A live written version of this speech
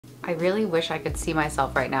I really wish I could see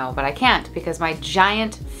myself right now, but I can't because my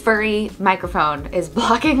giant furry microphone is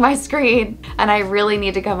blocking my screen and I really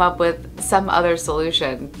need to come up with some other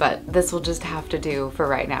solution, but this will just have to do for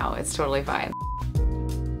right now. It's totally fine.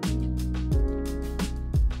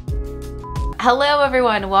 Hello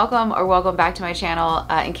everyone, welcome back to my channel.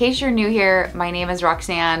 In case you're new here, my name is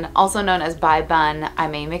Roxanne, also known as By Bun.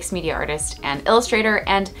 I'm a mixed media artist and illustrator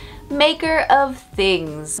and maker of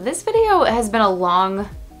things. This video has been a long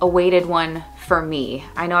awaited one for me.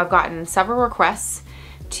 I know I've gotten several requests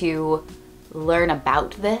to learn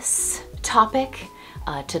about this topic,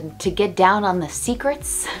 to get down on the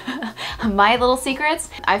secrets, my little secrets.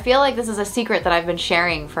 I feel like this is a secret that I've been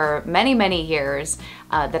sharing for many years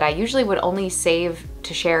that I usually would only save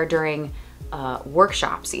to share during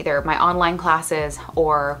workshops, either my online classes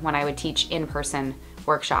or when I would teach in-person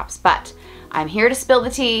workshops. But I'm here to spill the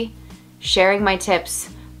tea, sharing my tips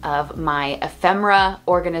of my Ephemera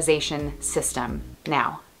organization system.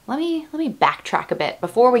 Now, let me backtrack a bit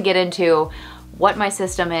before we get into what my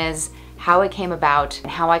system is, how it came about,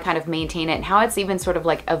 and how I kind of maintain it, and how it's even sort of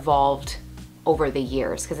like evolved over the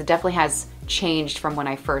years, because it definitely has changed from when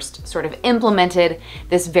I first sort of implemented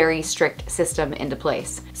this very strict system into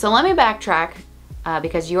place. So let me backtrack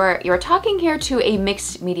because you're talking here to a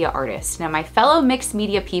mixed media artist. Now, my fellow mixed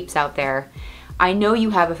media peeps out there, I know you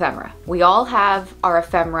have ephemera. We all have our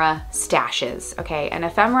ephemera stashes, okay? And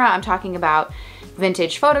ephemera, I'm talking about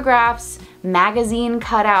vintage photographs, magazine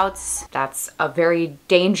cutouts. That's a very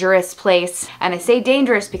dangerous place. And I say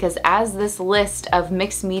dangerous because as this list of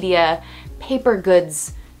mixed media paper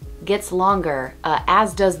goods gets longer,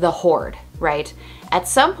 as does the hoard, right? At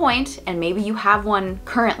some point, and maybe you have one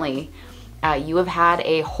currently, you have had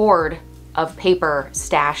a hoard of paper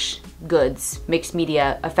stash goods, mixed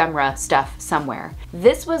media, ephemera stuff somewhere.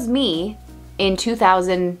 This was me in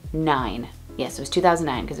 2009. Yes, it was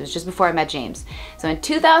 2009 because it was just before I met James. So in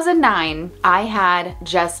 2009, I had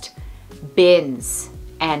just bins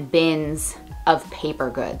and bins of paper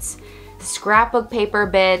goods. Scrapbook paper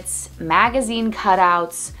bits, magazine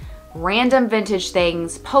cutouts, random vintage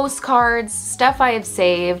things, postcards, stuff I have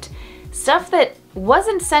saved, stuff that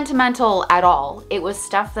wasn't sentimental at all. It was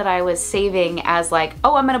stuff that I was saving as like,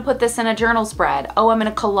 oh, I'm gonna put this in a journal spread. Oh, I'm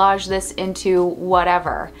gonna collage this into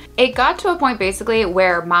whatever. It got to a point basically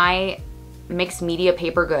where my mixed media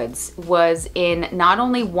paper goods was in not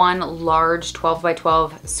only one large 12 by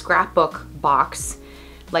 12 scrapbook box,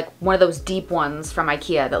 like one of those deep ones from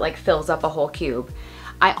IKEA that like fills up a whole cube.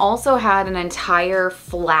 I also had an entire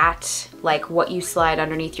flat, like what you slide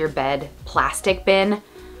underneath your bed plastic bin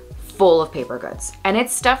full of paper goods. And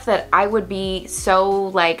it's stuff that I would be so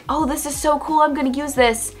like, oh, this is so cool, I'm gonna use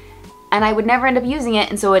this. And I would never end up using it,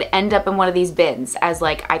 and so it would end up in one of these bins as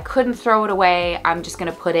like, I couldn't throw it away, I'm just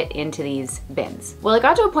gonna put it into these bins. Well, it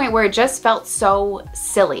got to a point where it just felt so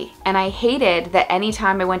silly, and I hated that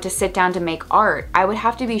anytime I went to sit down to make art, I would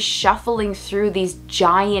have to be shuffling through these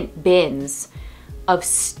giant bins of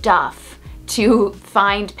stuff to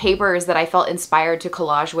find papers that I felt inspired to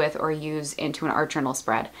collage with or use into an art journal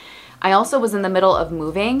spread. I also was in the middle of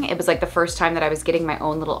moving. It was like the first time that I was getting my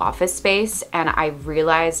own little office space, and I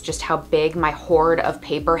realized just how big my hoard of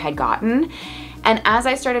paper had gotten. And as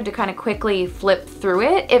I started to kind of quickly flip through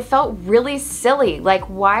it, it felt really silly. Like,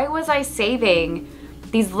 why was I saving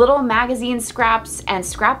these little magazine scraps and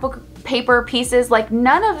scrapbook paper pieces? Like,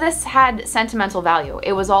 none of this had sentimental value.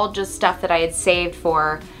 It was all just stuff that I had saved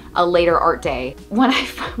for a later art day. When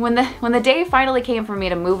the day finally came for me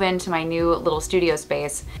to move into my new little studio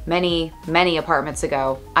space many apartments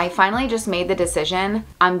ago, I finally just made the decision,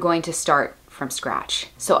 I'm going to start from scratch.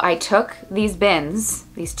 So I took these bins,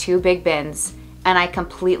 these two big bins, and I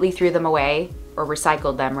completely threw them away, or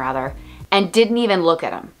recycled them rather, and didn't even look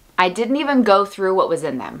at them. I didn't even go through what was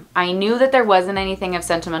in them. I knew that there wasn't anything of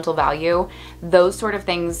sentimental value. Those sort of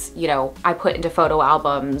things, you know, I put into photo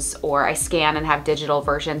albums or I scan and have digital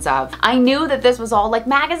versions of. I knew that this was all like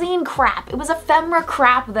magazine crap. It was ephemera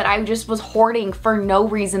crap that I just was hoarding for no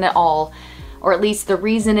reason at all. Or at least the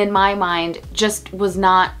reason in my mind just was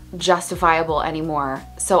not justifiable anymore.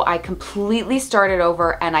 So I completely started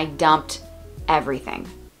over and I dumped everything.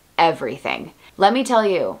 Everything. Let me tell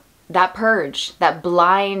you, that purge, that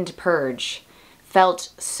blind purge,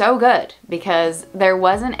 felt so good because there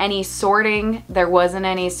wasn't any sorting, there wasn't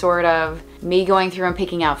any sort of me going through and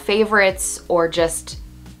picking out favorites or just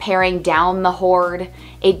paring down the hoard.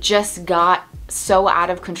 It just got so out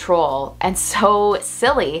of control and so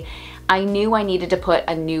silly. I knew I needed to put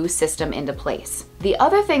a new system into place. The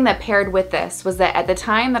other thing that paired with this was that at the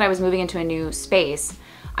time that I was moving into a new space,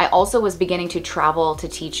 I also was beginning to travel to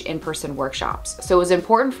teach in-person workshops. So it was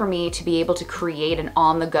important for me to be able to create an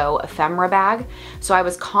on-the-go ephemera bag. So I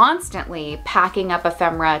was constantly packing up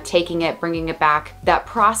ephemera, taking it, bringing it back. That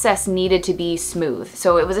process needed to be smooth.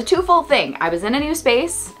 So it was a twofold thing. I was in a new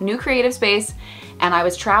space, new creative space, and I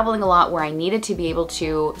was traveling a lot where I needed to be able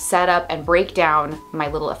to set up and break down my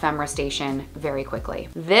little ephemera station very quickly.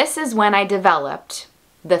 This is when I developed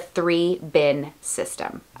the 3-bin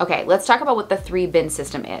system. Okay, let's talk about what the 3-bin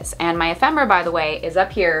system is. And my ephemera, by the way, is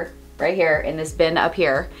up here, right here in this bin up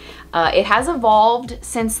here. It has evolved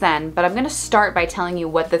since then, but I'm gonna start by telling you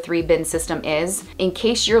what the 3-bin system is in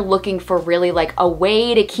case you're looking for really like a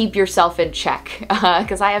way to keep yourself in check.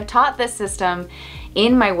 Because I have taught this system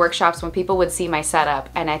in my workshops when people would see my setup,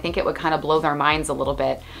 and I think it would kind of blow their minds a little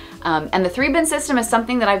bit. And the 3-bin system is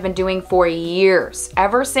something that I've been doing for years.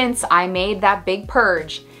 Ever since I made that big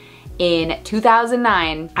purge in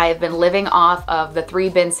 2009, I have been living off of the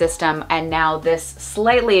 3-bin system and now this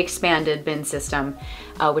slightly expanded bin system,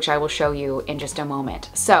 which I will show you in just a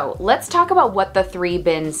moment. So let's talk about what the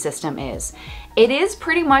 3-bin system is. It is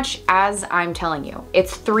pretty much as I'm telling you.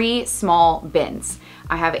 It's 3 small bins.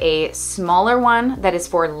 I have a smaller one that is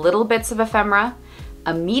for little bits of ephemera,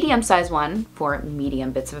 a medium-sized one for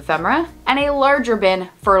medium bits of ephemera, and a larger bin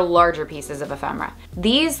for larger pieces of ephemera.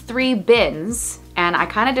 These 3 bins, and I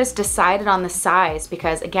kind of just decided on the size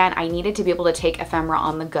because again, I needed to be able to take ephemera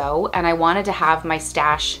on the go, and I wanted to have my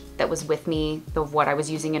stash that was with me, of what I was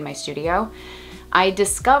using in my studio. I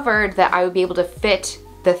discovered that I would be able to fit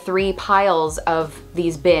the 3 piles of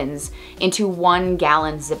these bins into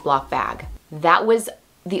 1-gallon Ziploc bag. That was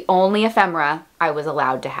the only ephemera I was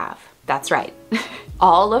allowed to have. That's right.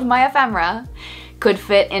 All of my ephemera could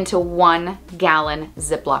fit into 1-gallon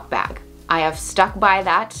Ziploc bag. I have stuck by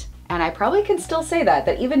that, and I probably can still say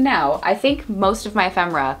that even now, I think most of my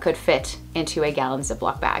ephemera could fit into a gallon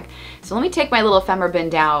Ziploc bag. So let me take my little ephemera bin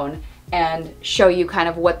down and show you kind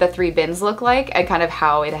of what the 3 bins look like and kind of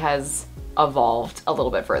how it has evolved a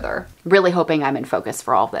little bit further. Really hoping I'm in focus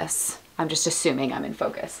for all this. I'm just assuming I'm in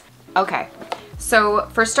focus. Okay, so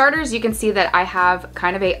for starters, you can see that I have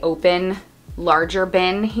kind of a open, larger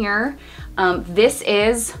bin here. This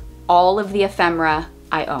is all of the ephemera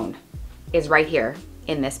I own, is right here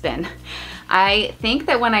in this bin. I think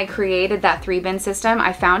that when I created that 3-bin system,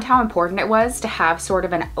 I found how important it was to have sort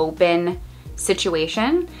of an open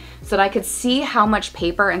situation so that I could see how much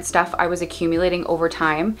paper and stuff I was accumulating over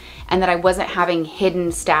time and that I wasn't having hidden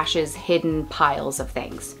stashes, hidden piles of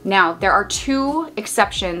things. Now, there are 2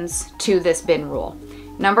 exceptions to this bin rule.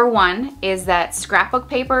 Number 1 is that scrapbook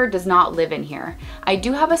paper does not live in here. I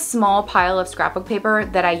do have a small pile of scrapbook paper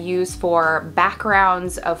that I use for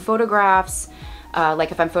backgrounds of photographs.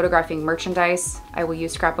 Like if I'm photographing merchandise, I will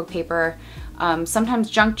use scrapbook paper.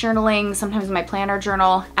 Sometimes junk journaling, sometimes my planner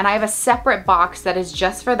journal, and I have a separate box that is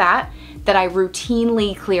just for that I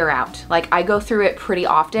routinely clear out. Like I go through it pretty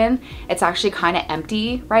often. It's actually kind of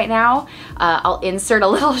empty right now. I'll insert a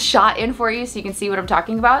little shot in for you so you can see what I'm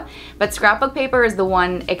talking about. But scrapbook paper is the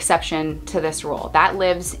one exception to this rule. That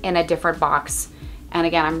lives in a different box. And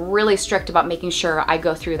again, I'm really strict about making sure I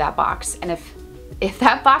go through that box. And if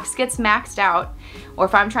that box gets maxed out, or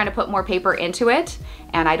if I'm trying to put more paper into it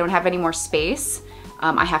and I don't have any more space,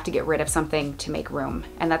 I have to get rid of something to make room.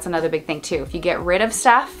 And that's another big thing too. If you get rid of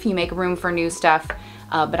stuff, you make room for new stuff,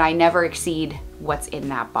 but I never exceed what's in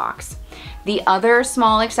that box. The other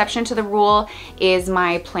small exception to the rule is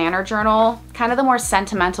my planner journal, kind of the more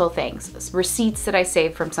sentimental things, receipts that I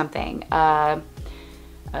saved from something, a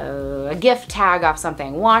gift tag off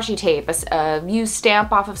something, washi tape, a used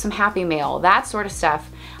stamp off of some Happy Mail, that sort of stuff.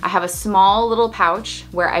 I have a small little pouch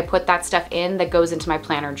where I put that stuff in that goes into my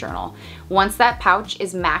planner journal. Once that pouch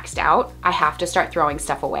is maxed out, I have to start throwing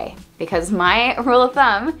stuff away because my rule of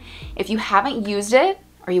thumb, if you haven't used it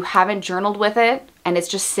or you haven't journaled with it and it's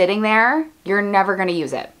just sitting there, you're never gonna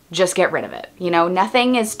use it. Just get rid of it. You know,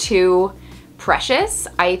 nothing is too precious.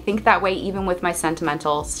 I think that way even with my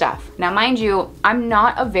sentimental stuff. Now, mind you, I'm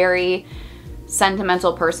not a very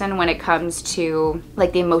sentimental person when it comes to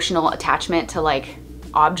like the emotional attachment to like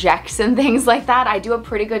objects and things like that. I do a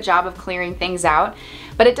pretty good job of clearing things out,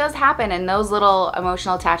 but it does happen, and those little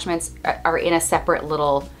emotional attachments are in a separate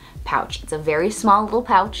little pouch. It's a very small little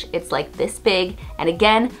pouch. It's like this big, and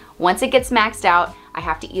again, once it gets maxed out, I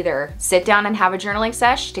have to either sit down and have a journaling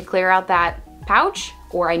sesh to clear out that pouch,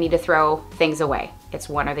 or I need to throw things away. It's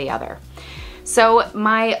one or the other. So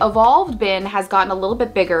my evolved bin has gotten a little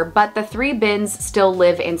bit bigger, but the 3 bins still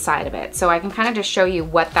live inside of it. So I can kind of just show you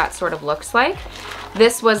what that sort of looks like.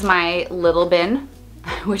 This was my little bin,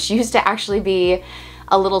 which used to actually be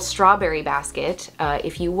a little strawberry basket.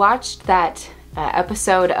 If you watched that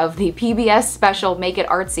episode of the PBS special Make It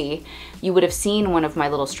Artsy, you would have seen one of my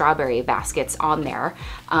little strawberry baskets on there.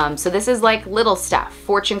 So this is like little stuff,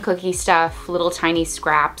 fortune cookie stuff, little tiny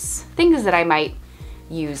scraps, things that I might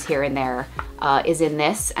use here and there is in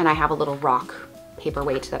this, and I have a little rock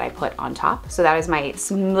paperweight that I put on top. So that is my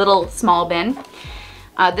little small bin.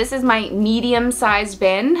 This is my medium-sized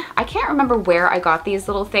bin. I can't remember where I got these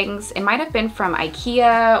little things. It might have been from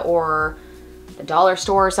IKEA or the dollar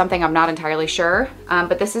store or something, I'm not entirely sure.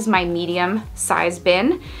 But this is my medium-sized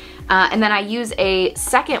bin. And then I use a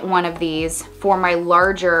second one of these for my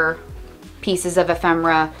larger pieces of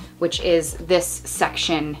ephemera, which is this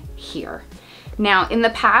section here. Now, in the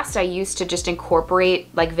past, I used to just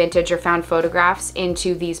incorporate like vintage or found photographs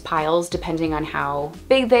into these piles depending on how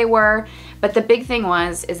big they were. But the big thing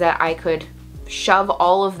is that I could shove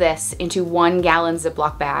all of this into 1 gallon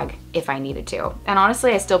Ziploc bag if I needed to. And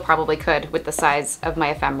honestly, I still probably could with the size of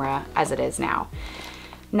my ephemera as it is now.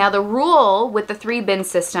 Now, the rule with the 3-bin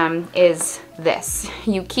system is this.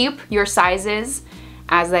 You keep your sizes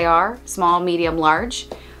as they are, small, medium, large.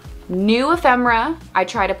 New ephemera, I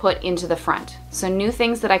try to put into the front. So new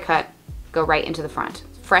things that I cut go right into the front.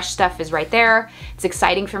 Fresh stuff is right there. It's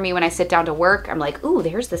exciting for me when I sit down to work. I'm like, ooh,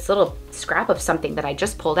 there's this little scrap of something that I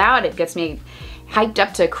just pulled out. It gets me hyped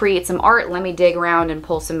up to create some art. Let me dig around and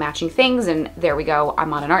pull some matching things, and there we go,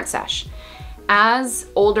 I'm on an art sesh. As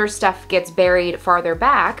older stuff gets buried farther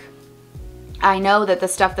back, I know that the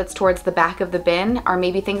stuff that's towards the back of the bin are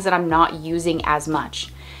maybe things that I'm not using as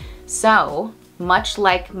much. So, much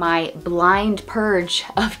like my blind purge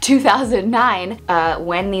of 2009,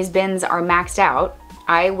 when these bins are maxed out,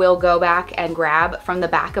 I will go back and grab from the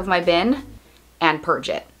back of my bin and purge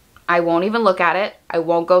it. I won't even look at it. I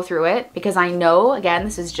won't go through it because I know, again,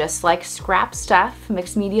 this is just like scrap stuff,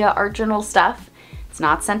 mixed media art journal stuff. It's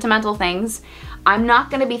not sentimental things. I'm not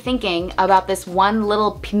gonna be thinking about this one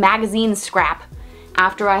little magazine scrap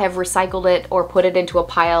after I have recycled it or put it into a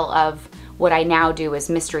pile of what I now do is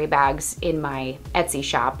mystery bags in my Etsy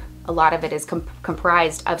shop. A lot of it is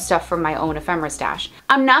comprised of stuff from my own ephemera stash.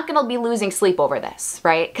 I'm not gonna be losing sleep over this,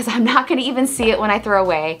 right? Because I'm not gonna even see it when I throw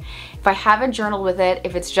away. If I haven't journaled with it,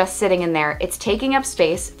 if it's just sitting in there, it's taking up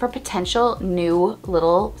space for potential new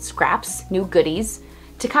little scraps, new goodies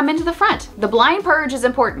to come into the front. The blind purge is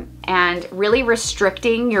important, and really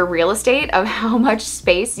restricting your real estate of how much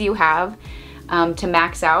space you have to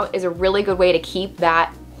max out is a really good way to keep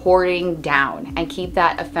that hoarding down and keep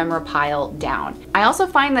that ephemera pile down. I also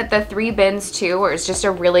find that the 3 bins too, where it's just a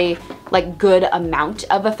really like good amount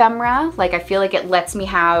of ephemera, like I feel like it lets me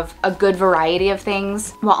have a good variety of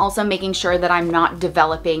things while also making sure that I'm not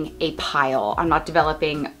developing a pile. I'm not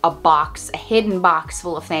developing a box, a hidden box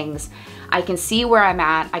full of things. I can see where I'm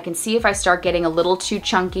at. I can see if I start getting a little too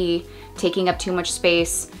chunky, taking up too much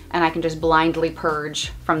space, and I can just blindly purge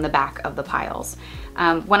from the back of the piles.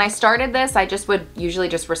 When I started this, I just would usually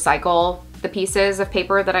just recycle the pieces of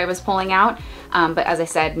paper that I was pulling out. But as I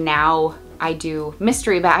said, now I do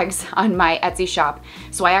mystery bags on my Etsy shop.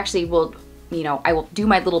 So I actually will, I will do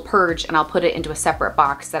my little purge and I'll put it into a separate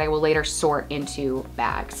box that I will later sort into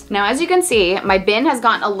bags. Now, as you can see, my bin has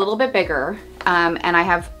gotten a little bit bigger. And I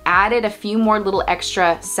have added a few more little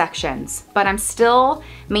extra sections, but I'm still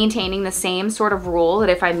maintaining the same sort of rule that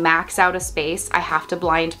if I max out a space, I have to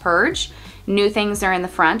blind purge. New things are in the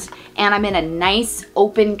front, and I'm in a nice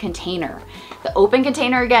open container. The open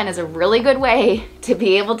container, again, is a really good way to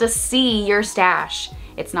be able to see your stash.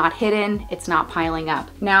 It's not hidden, it's not piling up.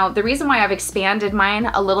 Now, the reason why I've expanded mine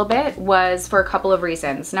a little bit was for a couple of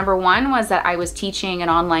reasons. Number one was that I was teaching an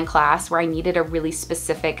online class where I needed a really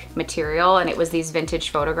specific material, and it was these vintage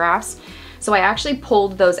photographs. So I actually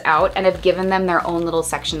pulled those out and have given them their own little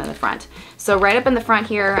section in the front. So right up in the front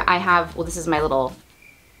here, I have, well, this is my little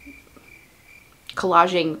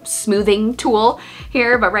collaging smoothing tool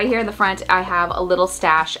here, but right here in the front I have a little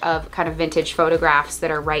stash of kind of vintage photographs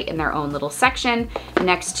that are right in their own little section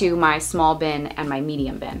next to my small bin and my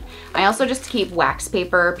medium bin. I also just keep wax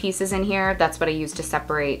paper pieces in here. That's what I use to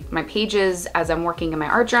separate my pages as I'm working in my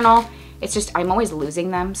art journal. It's just, I'm always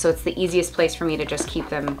losing them, so it's the easiest place for me to just keep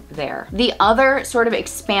them there. The other sort of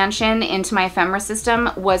expansion into my ephemera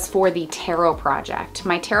system was for the tarot project.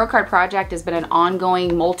 My tarot card project has been an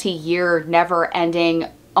ongoing, multi-year, never-ending,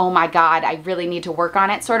 oh my God, I really need to work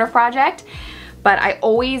on it sort of project. But I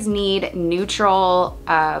always need neutral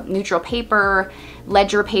paper,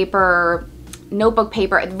 ledger paper, notebook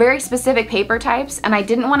paper, very specific paper types, and I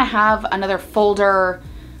didn't want to have another folder,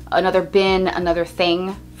 another bin, another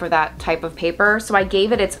thing for that type of paper. So I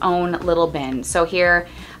gave it its own little bin. So here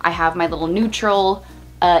I have my little neutral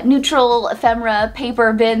neutral ephemera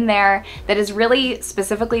paper bin there that is really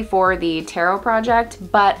specifically for the tarot project,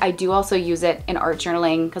 but I do also use it in art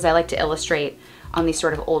journaling because I like to illustrate on these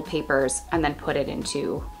sort of old papers and then put it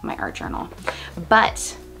into my art journal.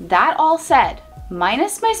 But that all said,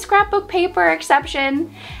 minus my scrapbook paper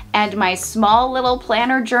exception and my small little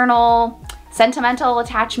planner journal sentimental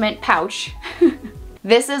attachment pouch,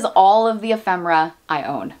 this is all of the ephemera I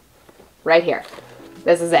own. Right here.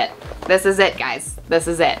 This is it. This is it, guys. This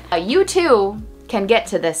is it. You too can get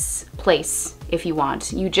to this place if you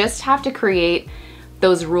want. You just have to create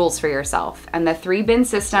those rules for yourself. And the 3-bin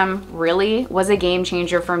system really was a game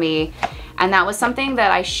changer for me. And that was something that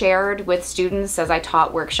I shared with students as I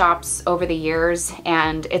taught workshops over the years.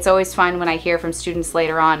 And it's always fun when I hear from students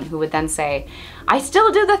later on who would then say, I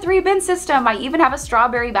still do the 3-bin system. I even have a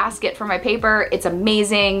strawberry basket for my paper. It's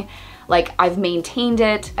amazing. Like, I've maintained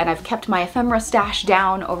it and I've kept my ephemera stash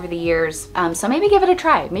down over the years. So maybe give it a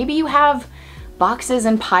try. Maybe you have boxes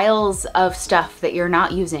and piles of stuff that you're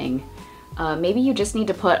not using. Maybe you just need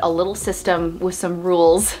to put a little system with some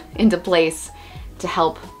rules into place to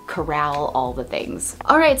help corral all the things.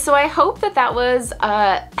 All right, so I hope that that was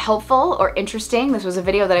helpful or interesting. This was a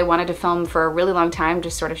video that I wanted to film for a really long time,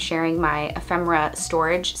 just sort of sharing my ephemera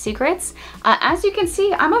storage secrets. As you can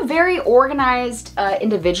see, I'm a very organized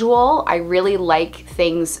individual. I really like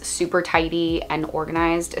things super tidy and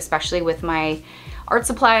organized, especially with my art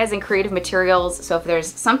supplies and creative materials. So if there's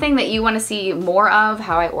something that you want to see more of,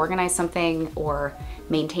 how I organize something or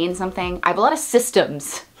maintain something, I have a lot of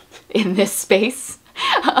systems in this space.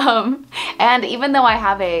 And even though I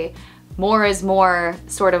have a more is more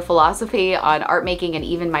sort of philosophy on art making and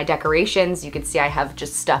even my decorations, you can see I have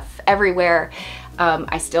just stuff everywhere.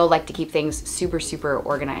 I still like to keep things super, super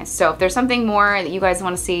organized. So if there's something more that you guys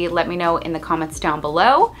want to see, let me know in the comments down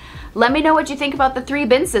below. Let me know what you think about the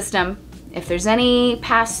 3-bin system. If there's any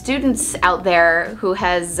past students out there who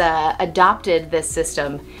has adopted this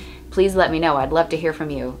system, please let me know. I'd love to hear from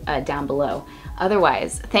you down below.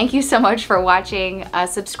 Otherwise, thank you so much for watching.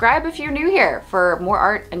 Subscribe if you're new here for more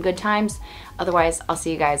art and good times. Otherwise, I'll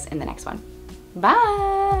see you guys in the next one.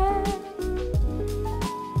 Bye!